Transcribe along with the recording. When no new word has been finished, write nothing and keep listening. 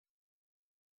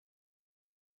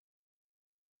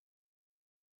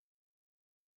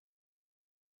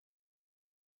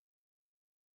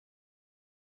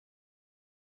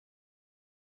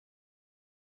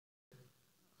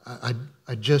I,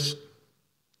 I just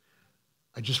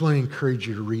want to encourage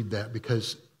you to read that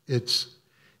because it's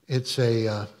a,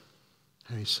 how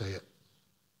do you say it?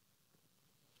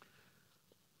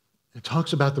 It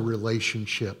talks about the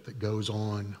relationship that goes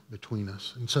on between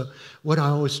us. And so what I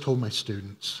always told my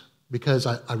students, because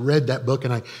I read that book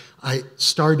and I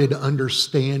started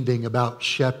understanding about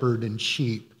shepherd and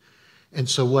sheep. And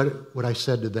so what I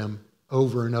said to them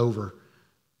over and over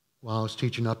while I was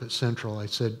teaching up at Central, I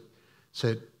said,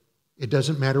 it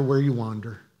doesn't matter where you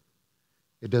wander.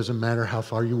 It doesn't matter how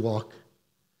far you walk.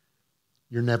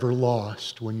 You're never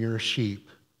lost when you're a sheep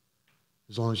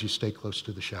as long as you stay close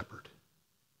to the shepherd.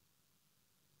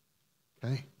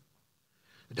 Okay?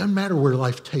 It doesn't matter where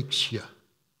life takes you.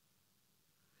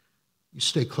 You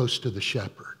stay close to the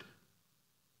shepherd.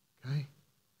 Okay?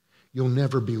 You'll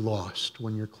never be lost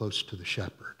when you're close to the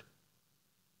shepherd.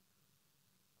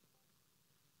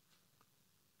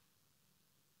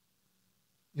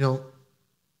 You know,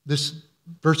 this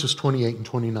verses 28 and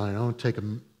 29, I want to take a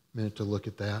minute to look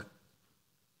at that.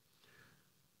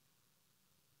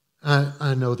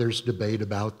 I know there's debate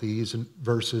about these and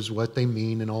verses, what they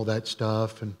mean and all that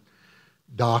stuff, and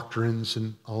doctrines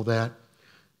and all that.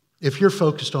 If you're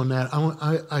focused on that,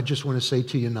 I just want to say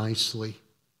to you nicely,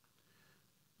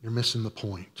 you're missing the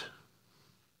point.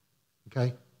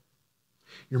 Okay?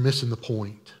 You're missing the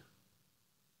point.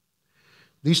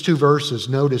 These two verses,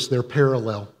 notice they're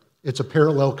parallel. It's a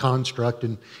parallel construct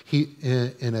in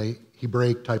a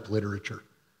Hebraic type literature.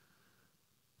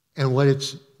 And what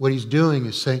he's doing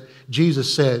is saying,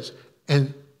 Jesus says,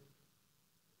 and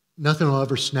nothing will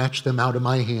ever snatch them out of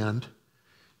my hand.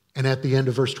 And at the end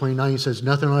of verse 29, he says,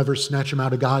 nothing will ever snatch them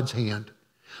out of God's hand.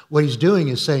 What he's doing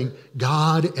is saying,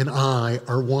 God and I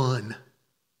are one.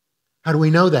 How do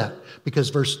we know that? Because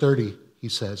verse 30, he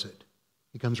says it.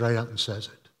 He comes right out and says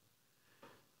it.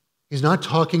 He's not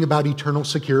talking about eternal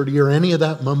security or any of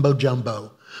that mumbo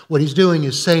jumbo. What he's doing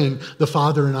is saying, the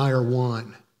Father and I are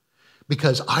one.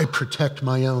 Because I protect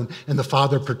my own, and the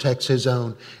Father protects his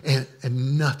own, and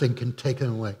nothing can take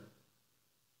them away.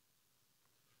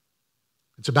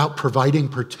 It's about providing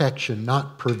protection,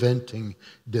 not preventing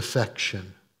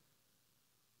defection.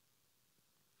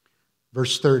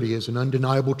 Verse 30 is an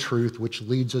undeniable truth which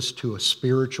leads us to a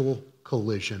spiritual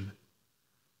collision.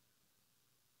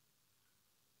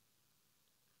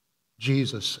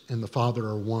 Jesus and the Father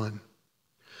are one.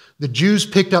 The Jews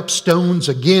picked up stones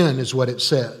again, is what it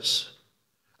says.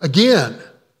 Again.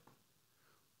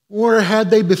 Or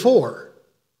had they before?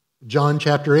 John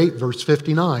chapter 8, verse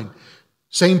 59.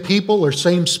 Same people or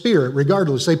same spirit,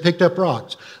 regardless, they picked up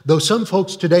rocks. Though some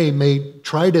folks today may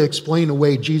try to explain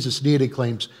away Jesus' deity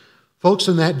claims, folks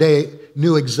in that day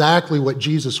knew exactly what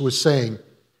Jesus was saying.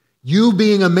 You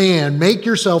being a man, make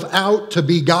yourself out to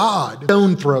be God.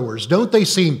 Stone throwers, don't they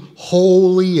seem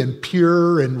holy and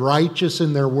pure and righteous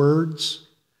in their words?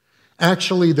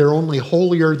 Actually, they're only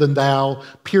holier than thou,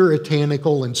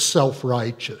 puritanical and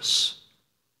self-righteous.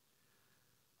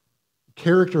 The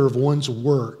character of one's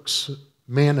works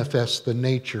manifests the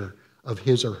nature of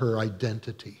his or her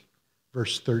identity.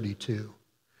 Verse 32.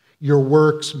 Your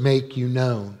works make you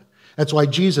known. That's why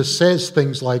Jesus says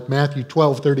things like Matthew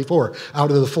 12:34,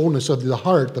 out of the fullness of the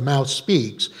heart, the mouth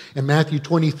speaks. And Matthew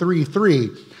 23:3,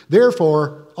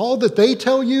 therefore, all that they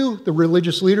tell you, the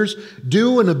religious leaders,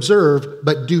 do and observe,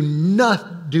 but do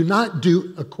not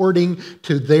do according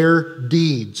to their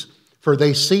deeds. For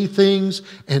they see things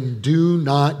and do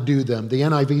not do them. The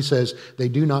NIV says they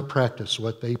do not practice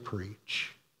what they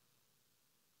preach.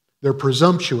 They're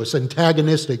presumptuous,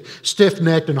 antagonistic,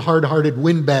 stiff-necked, and hard-hearted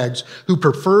windbags who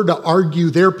prefer to argue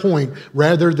their point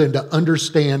rather than to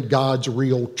understand God's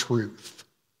real truth.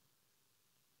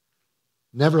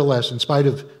 Nevertheless, in spite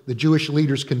of the Jewish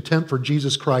leaders' contempt for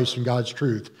Jesus Christ and God's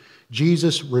truth,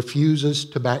 Jesus refuses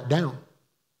to back down.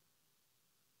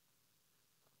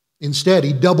 Instead,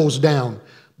 he doubles down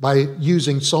by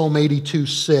using Psalm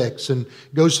 82:6 and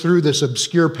goes through this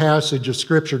obscure passage of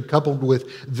Scripture coupled with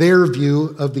their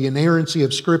view of the inerrancy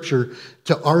of Scripture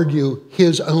to argue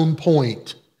his own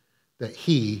point that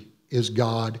he is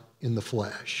God in the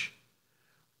flesh.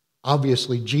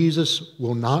 Obviously, Jesus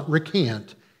will not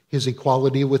recant his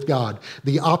equality with God.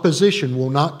 The opposition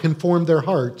will not conform their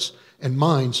hearts and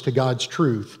minds to God's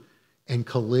truth, and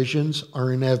collisions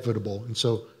are inevitable. And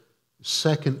so,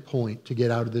 second point to get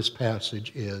out of this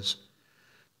passage is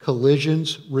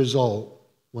collisions result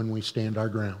when we stand our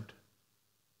ground.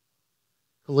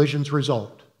 Collisions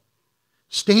result.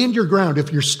 Stand your ground.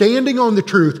 If you're standing on the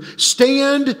truth,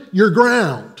 stand your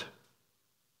ground.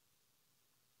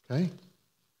 Okay?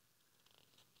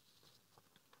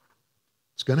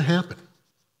 It's going to happen.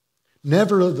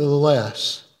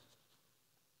 Nevertheless,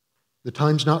 The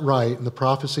time's not right, and the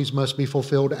prophecies must be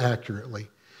fulfilled accurately.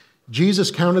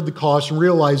 Jesus counted the cost and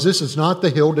realized this is not the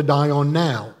hill to die on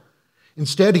now.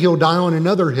 Instead, he'll die on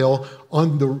another hill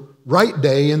on the right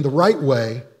day in the right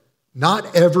way.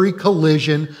 Not every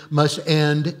collision must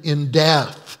end in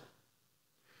death.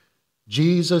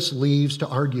 Jesus leaves to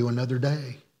argue another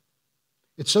day.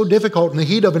 It's so difficult in the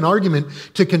heat of an argument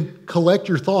to collect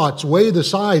your thoughts, weigh the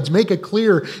sides, make a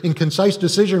clear and concise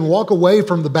decision, walk away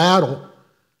from the battle.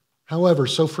 However,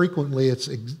 so frequently it's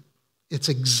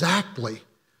exactly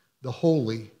the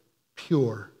holy,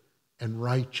 pure, and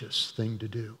righteous thing to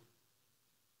do.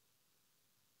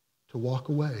 To walk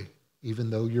away, even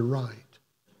though you're right.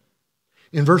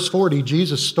 In verse 40,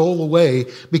 Jesus stole away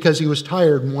because he was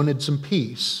tired and wanted some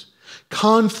peace.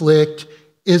 Conflict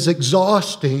is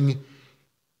exhausting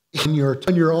when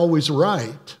you're always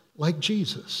right, like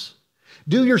Jesus.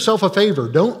 Do yourself a favor.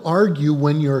 Don't argue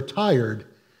when you're tired.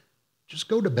 Just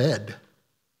go to bed.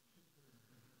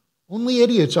 Only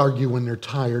idiots argue when they're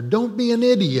tired. Don't be an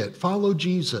idiot. Follow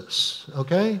Jesus,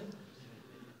 okay?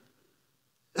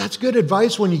 That's good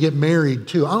advice when you get married,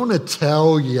 too. I want to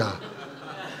tell you.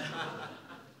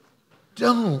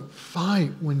 Don't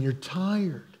fight when you're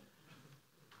tired.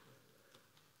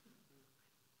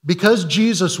 Because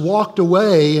Jesus walked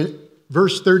away,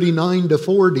 verse 39 to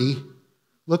 40,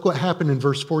 look what happened in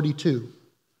verse 42.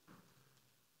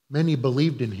 Many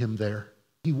believed in him there.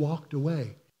 He walked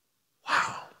away.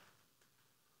 Wow.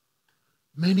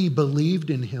 Many believed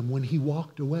in him when he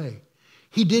walked away.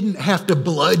 He didn't have to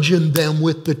bludgeon them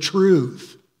with the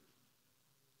truth.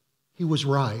 He was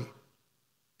right,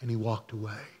 and he walked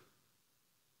away.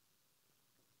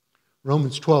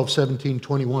 Romans 12, 17,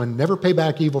 21. Never pay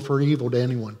back evil for evil to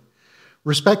anyone.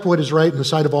 Respect what is right in the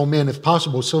sight of all men, if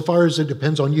possible, so far as it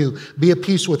depends on you. Be at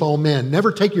peace with all men.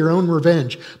 Never take your own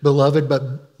revenge, beloved,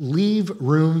 but leave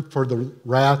room for the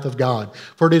wrath of God.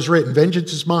 For it is written,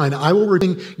 vengeance is mine, I will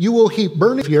repay, you will heap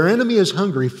burning. If your enemy is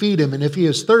hungry, feed him, and if he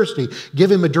is thirsty,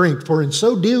 give him a drink. For in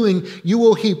so doing, you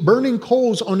will heap burning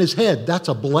coals on his head. That's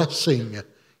a blessing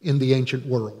in the ancient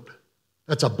world.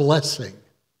 That's a blessing.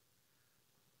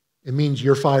 It means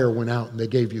your fire went out and they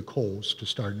gave you coals to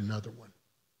start another one.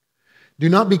 Do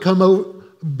not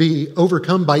be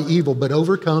overcome by evil, but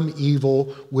overcome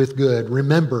evil with good.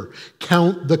 Remember,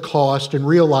 count the cost and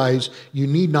realize you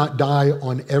need not die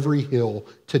on every hill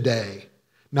today.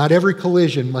 Not every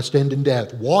collision must end in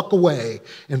death. Walk away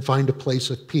and find a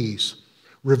place of peace.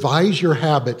 Revise your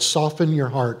habits, soften your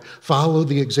heart, follow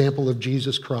the example of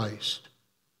Jesus Christ.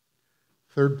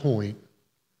 Third point,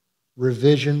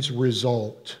 revisions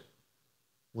result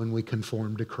when we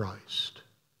conform to Christ.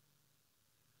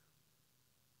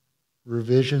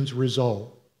 Revisions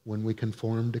result when we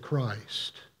conform to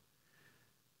Christ.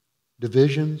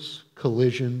 Divisions,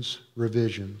 collisions,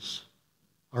 revisions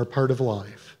are part of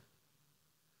life.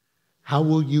 How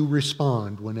will you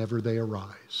respond whenever they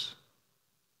arise?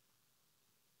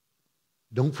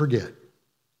 Don't forget,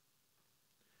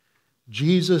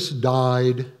 Jesus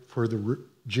died for the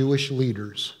Jewish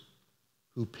leaders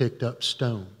who picked up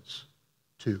stones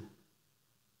too.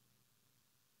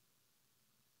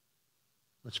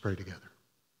 Let's pray together.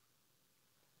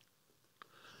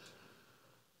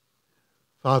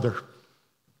 Father,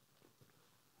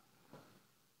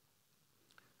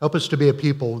 help us to be a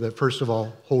people that, first of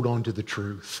all, hold on to the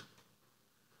truth,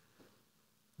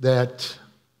 that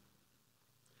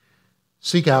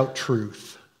seek out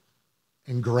truth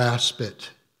and grasp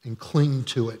it and cling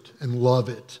to it and love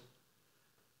it.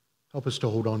 Help us to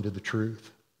hold on to the truth.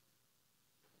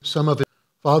 Some of it,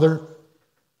 Father,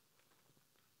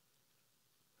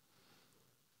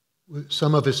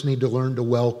 some of us need to learn to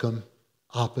welcome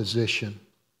opposition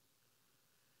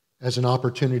as an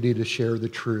opportunity to share the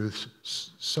truth.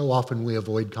 So often we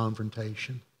avoid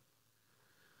confrontation.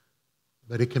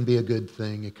 But it can be a good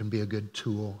thing. It can be a good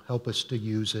tool. Help us to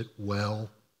use it well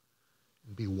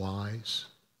and be wise.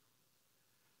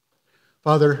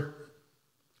 Father,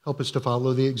 help us to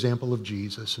follow the example of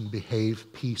Jesus and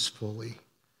behave peacefully,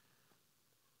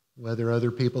 whether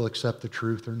other people accept the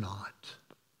truth or not.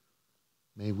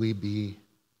 May we be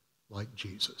like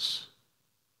Jesus.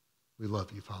 We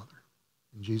love you, Father.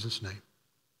 In Jesus' name,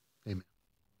 amen.